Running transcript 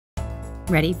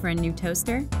Ready for a new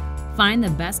toaster? Find the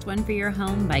best one for your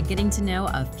home by getting to know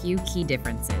a few key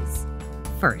differences.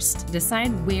 First,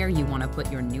 decide where you want to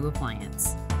put your new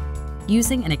appliance.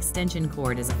 Using an extension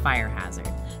cord is a fire hazard,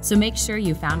 so make sure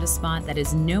you found a spot that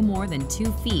is no more than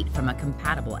 2 feet from a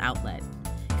compatible outlet.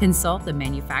 Consult the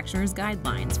manufacturer's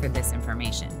guidelines for this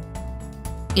information.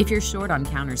 If you're short on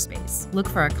counter space, look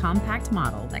for a compact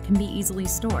model that can be easily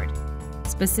stored.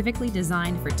 Specifically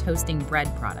designed for toasting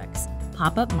bread products,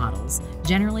 pop-up models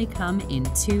generally come in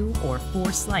 2 or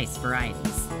 4 slice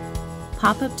varieties.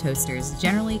 Pop-up toasters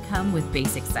generally come with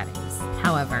basic settings.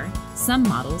 However, some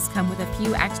models come with a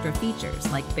few extra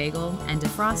features like bagel and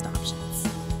defrost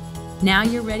options. Now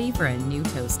you're ready for a new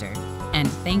toaster, and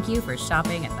thank you for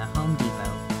shopping at the Home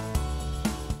Depot.